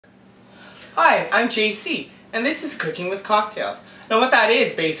Hi, I'm Jaycee, and this is Cooking with Cocktails. Now what that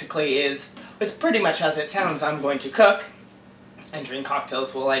is basically is, it's pretty much as it sounds. I'm going to cook and drink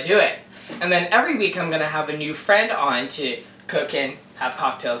cocktails while I do it. And then every week I'm going to have a new friend on to cook and have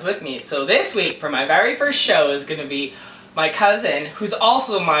cocktails with me. So this week, for my very first show, is going to be my cousin, who's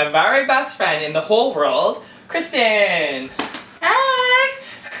also my very best friend in the whole world, Kristen. Hi!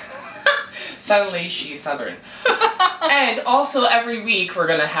 Suddenly she's Southern. And also every week we're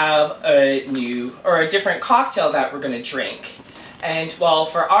going to have a new, or a different cocktail that we're going to drink. And well,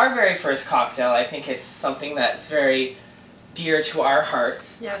 for our very first cocktail, I think it's something that's very dear to our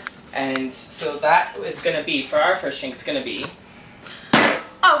hearts. Yes. And so that is going to be, for our first drink, it's going to be a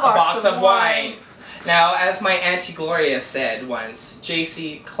box of wine. Now, as my Auntie Gloria said once,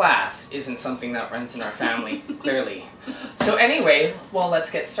 Jaycee, class isn't something that runs in our family, clearly. So anyway, well, let's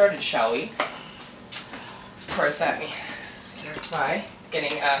get started, shall we? Of course, let me start by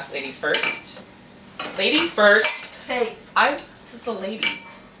getting ladies first. Ladies first. Hey. I'm the ladies.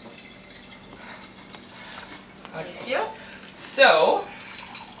 Okay. Thank you. So,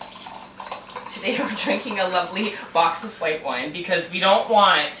 today we're drinking a lovely box of white wine because we don't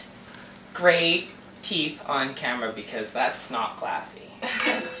want gray teeth on camera because that's not classy.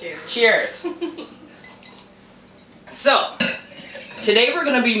 Cheers. Cheers. So, today we're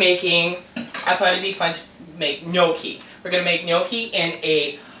going to be making, I thought it'd be fun to make gnocchi. We're going to make gnocchi in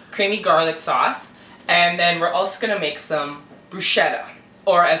a creamy garlic sauce, and then we're also going to make some bruschetta,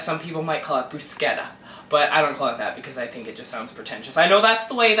 or as some people might call it, bruschetta. But I don't call it that because I think it just sounds pretentious. I know that's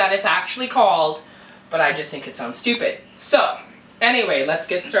the way that it's actually called, but I just think it sounds stupid. So, anyway, let's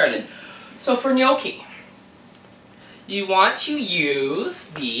get started. So for gnocchi, you want to use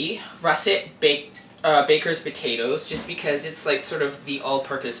the russet baker's potatoes, just because it's like sort of the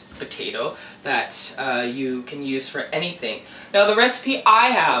all-purpose potato that you can use for anything. Now the recipe I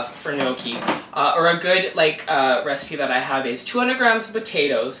have for gnocchi, or a good recipe that I have, is 200 grams of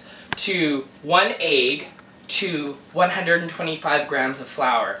potatoes to 1 egg to 125 grams of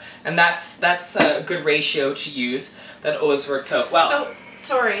flour, and that's a good ratio to use. That always works out well. So,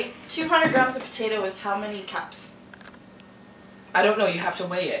 sorry, 200 grams of potato is how many cups? I don't know, you have to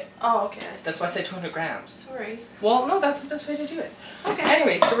weigh it. Oh, okay. That's why I say 200 grams. Sorry. Well, no, that's the best way to do it. Okay.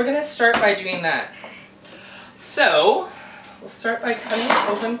 Anyway, so we're going to start by doing that. So, we'll start by cutting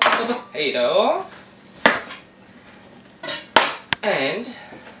open the potato. And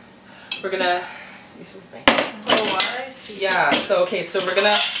we're going to... Oh, I see. Yeah, so okay, so we're going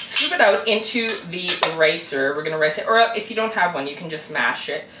to scoop it out into the ricer. We're going to rice it, or if you don't have one, you can just mash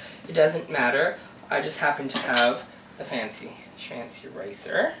it. It doesn't matter. I just happen to have the fancy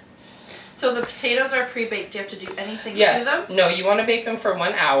ricer. So the potatoes are pre-baked. Do you have to do anything Yes. to them? No, you want to bake them for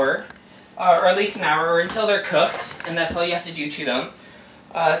 1 hour, or at least an hour, or until they're cooked, and that's all you have to do to them.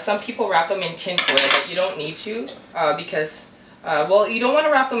 Some people wrap them in tin foil, but you don't need to, because, well, you don't want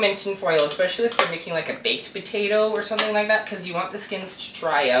to wrap them in tin foil, especially if you're making like a baked potato or something like that, because you want the skins to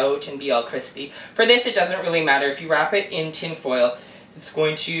dry out and be all crispy. For this, it doesn't really matter. If you wrap it in tin foil, it's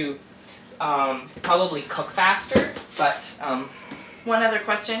going to probably cook faster, but... One other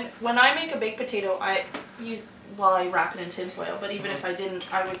question. When I make a baked potato, I wrap it in tin foil, but even if I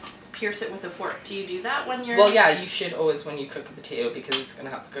didn't, I would pierce it with a fork. Do you do that when you're... Well, yeah, you should always when you cook a potato because it's going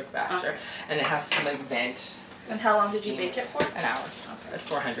to help cook faster. Okay. And it has to, like, vent. And how long did you bake it for? An hour. Okay. At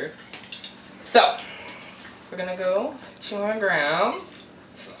 400. So, we're going to go 200 grams.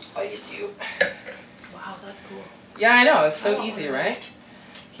 That's all you do. Wow, that's cool. Yeah, I know. It's so Oh, easy, right?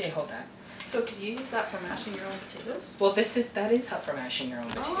 Okay, hold that. So could you use that for mashing your own potatoes? Well, that is help for mashing your own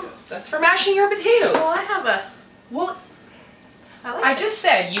potatoes. Oh. That's for mashing your potatoes. Well, I have a... Well, I just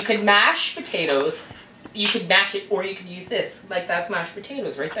said you could mash potatoes. You could mash it, or you could use this. Like, that's mashed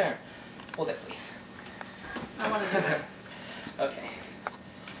potatoes right there. Hold it, please. I want to do it. Okay.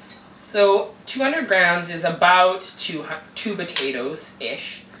 So, 200 grams is about two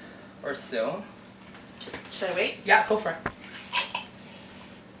potatoes-ish, or so. Should I wait? Yeah, go for it.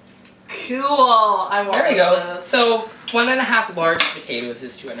 Cool. I want There we go. those. So, 1.5 large potatoes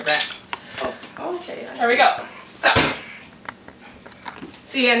is 200 grams. Oh, okay. There we go. So,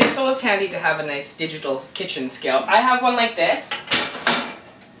 see, and it's always handy to have a nice digital kitchen scale. I have one like this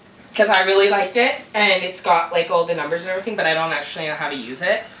because I really liked it, and it's got like all the numbers and everything, but I don't actually know how to use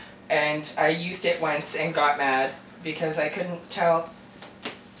it. And I used it once and got mad because I couldn't tell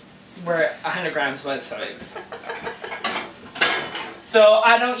where 100 grams was, so it was... So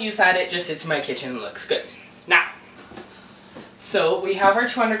I don't use that, it just sits in my kitchen and looks good. Now, so we have our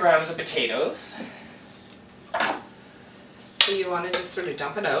 200 grams of potatoes. So you want to just sort of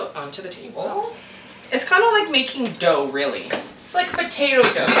dump it out onto the table. It's kind of like making dough, really. It's like a potato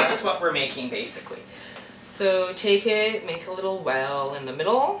dough. That's what we're making basically. So take it, make a little well in the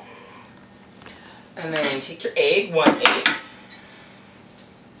middle. And then take your egg, 1 egg.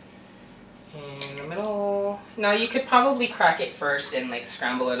 In the middle. Now you could probably crack it first and like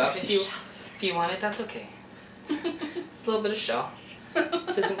scramble it up if you want it, that's okay. It's a little bit of shell.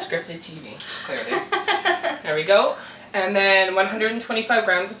 This isn't scripted TV, clearly. There we go. And then 125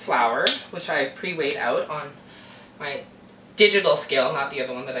 grams of flour, which I pre-weighed out on my digital scale, not the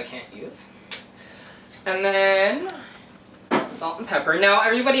other one that I can't use. And then salt and pepper. Now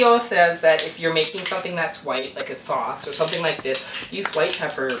everybody always says that if you're making something that's white, like a sauce or something like this, use white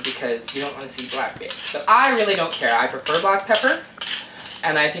pepper because you don't want to see black bits. But I really don't care. I prefer black pepper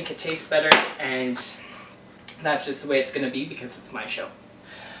and I think it tastes better, and that's just the way it's going to be because it's my show.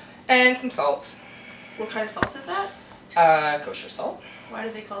 And some salt. What kind of salt is that? Kosher salt. Why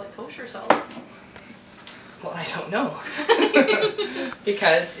do they call it kosher salt? Well, I don't know.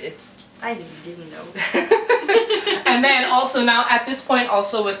 Because it's... I didn't know. And then also now at this point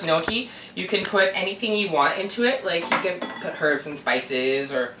also with gnocchi, you can put anything you want into it. Like you can put herbs and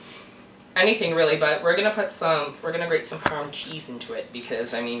spices or anything really, but we're gonna grate some Parm cheese into it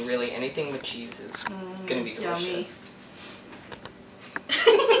because I mean really anything with cheese is gonna be delicious. Yummy.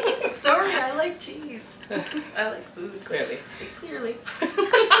 Sorry, I like cheese. I like food. Clearly. Clearly.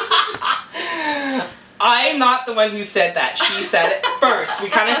 I'm not the one who said that. She said it first. We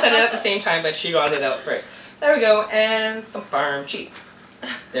kind of said it at the same time, but she got it out first. There we go, and the Parm cheese.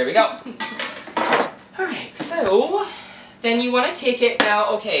 There we go. Alright, so then you want to take it now.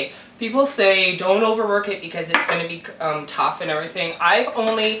 Okay, people say don't overwork it because it's going to be tough and everything.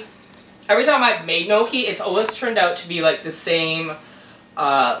 Every time I've made gnocchi, it's always turned out to be like the same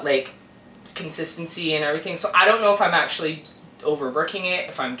like consistency and everything. So I don't know if I'm actually overworking it,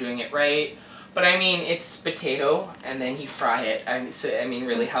 if I'm doing it right. But I mean, it's potato, and then you fry it. I mean,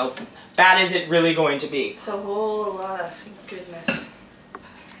 really, how bad is it really going to be? It's a whole lot of goodness.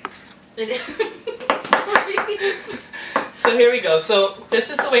 It is. Sorry. So here we go. So this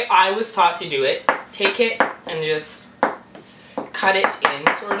is the way I was taught to do it. Take it and just cut it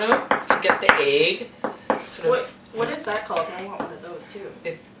in, sort of, to get the egg. What is that called? I want one of those too.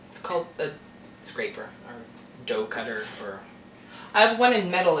 It's called a scraper or dough cutter, or I have one in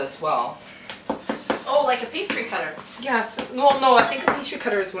metal as well. Oh, like a pastry cutter? Yes. Well, no, I think a pastry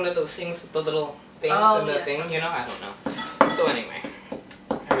cutter is one of those things with the little things and the thing, okay. You know? I don't know. So anyway,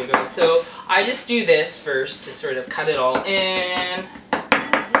 there we go. So I just do this first to sort of cut it all in.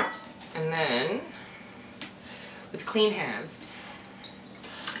 And then, with clean hands.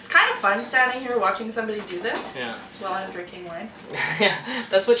 It's kind of fun standing here watching somebody do this. Yeah. While I'm drinking wine. Yeah,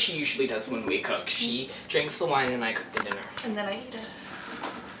 that's what she usually does when we cook. She drinks the wine and I cook the dinner. And then I eat it.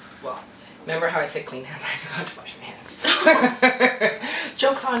 Well, remember how I said clean hands? I forgot to wash my hands.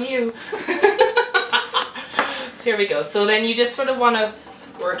 Joke's on you. So here we go. So then you just sort of want to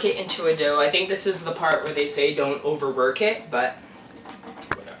work it into a dough. I think this is the part where they say don't overwork it, but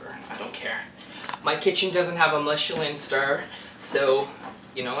whatever. I don't care. My kitchen doesn't have a Michelin star, so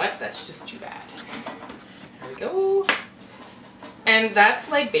you know what? That's just too bad. There we go. And that's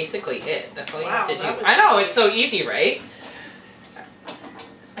like basically it. That's all you have to do. I know, it's so easy, right?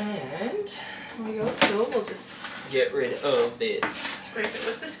 And here we go. So we'll just get rid of this. Scrape it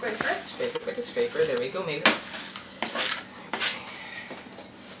with the scraper. Scrape it with the scraper. There we go, maybe.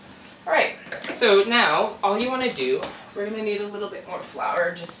 Alright, so now all you want to do, we're going to need a little bit more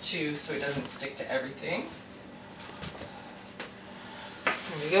flour just so it doesn't stick to everything. There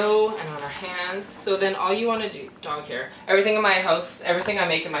we go, and on our hands. So then all you want to do, dog hair. Everything in my house, everything I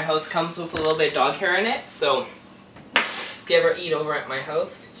make in my house comes with a little bit of dog hair in it. So if you ever eat over at my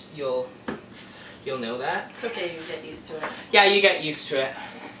house, you'll know that. It's okay, you get used to it. Yeah, you get used to it.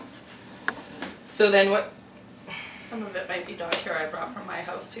 So then what? Some of it might be dog hair I brought from my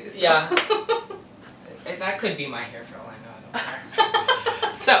house too. So. Yeah. That could be my hair for all I know. I don't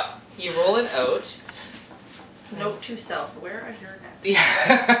care. So you roll it out. Note to self: wear a hairnet.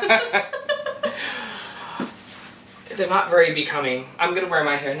 Yeah. They're not very becoming. I'm gonna wear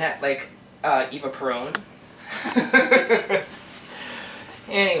my hairnet like Eva Perón.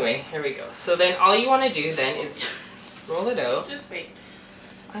 Anyway, here we go. So then all you want to do then is roll it out. Just wait.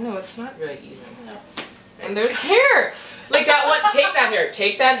 I know it's not very even. No. And there's hair. Like that one. Take that hair.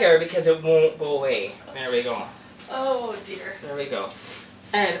 Take that hair because it won't go away. There we go. Oh dear. There we go.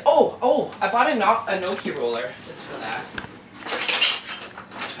 And oh, I bought a gnocchi roller just for that.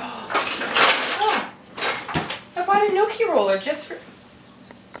 Oh, I bought a gnocchi roller just for.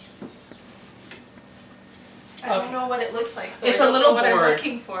 I don't know what it looks like, so it's I don't a little know what board. I'm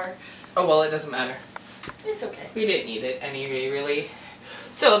looking for. Oh well, it doesn't matter. It's okay. We didn't need it anyway, really.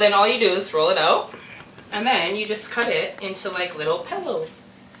 So then all you do is roll it out, and then you just cut it into like little pillows.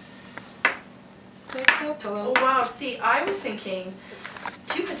 Like little pillows. Oh wow, see, I was thinking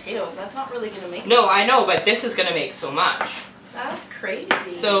 2 potatoes, that's not really gonna make No, I know, but this is gonna make so much. That's crazy.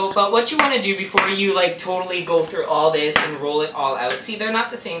 So, but what you want to do before you like totally go through all this and roll it all out, see, they're not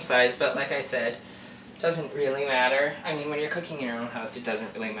the same size, but like I said, doesn't really matter. I mean, when you're cooking in your own house, it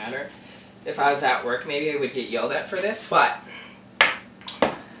doesn't really matter. If I was at work, maybe I would get yelled at for this, but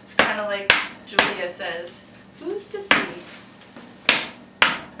it's kind of like Julia says, who's to see?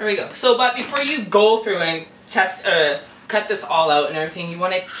 There we go. So, but before you go through and test, cut this all out and everything, you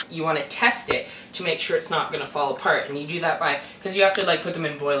want to test it to make sure it's not going to fall apart. And you do that by, because you have to like put them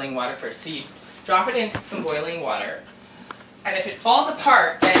in boiling water first. So you drop it into some boiling water, and if it falls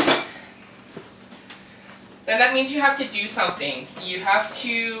apart, then that means you have to do something. You have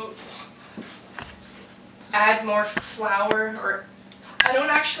to add more flour, or I don't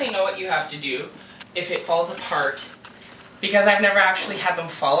actually know what you have to do if it falls apart, because I've never actually had them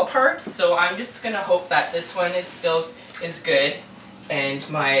fall apart. So I'm just gonna hope that this one is still good and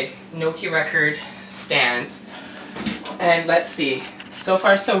my gnocchi record stands. And let's see. So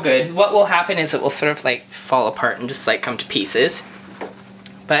far so good. What will happen is it will sort of like fall apart and just like come to pieces.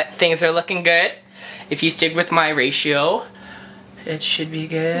 But things are looking good. If you stick with my ratio, it should be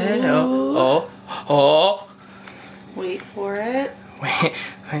good. Ooh. Oh. Wait for it. Wait.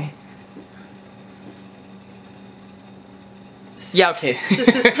 Yeah, okay.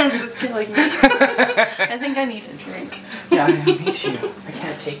 The suspense is killing me. I think I need a drink. Yeah, me too. I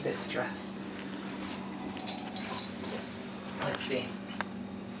can't take this stress. Let's see.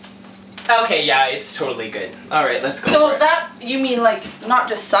 Okay, yeah, it's totally good. Alright, let's go. So that, you mean like, not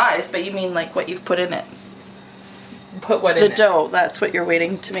just size, but you mean like what you've put in it? Put what in it? it? The dough, that's what you're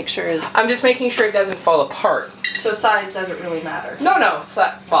waiting to make sure is... I'm just making sure it doesn't fall apart. So size doesn't really matter? No,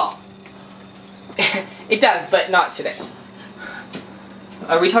 well, it does, but not today.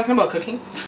 Are we talking about cooking?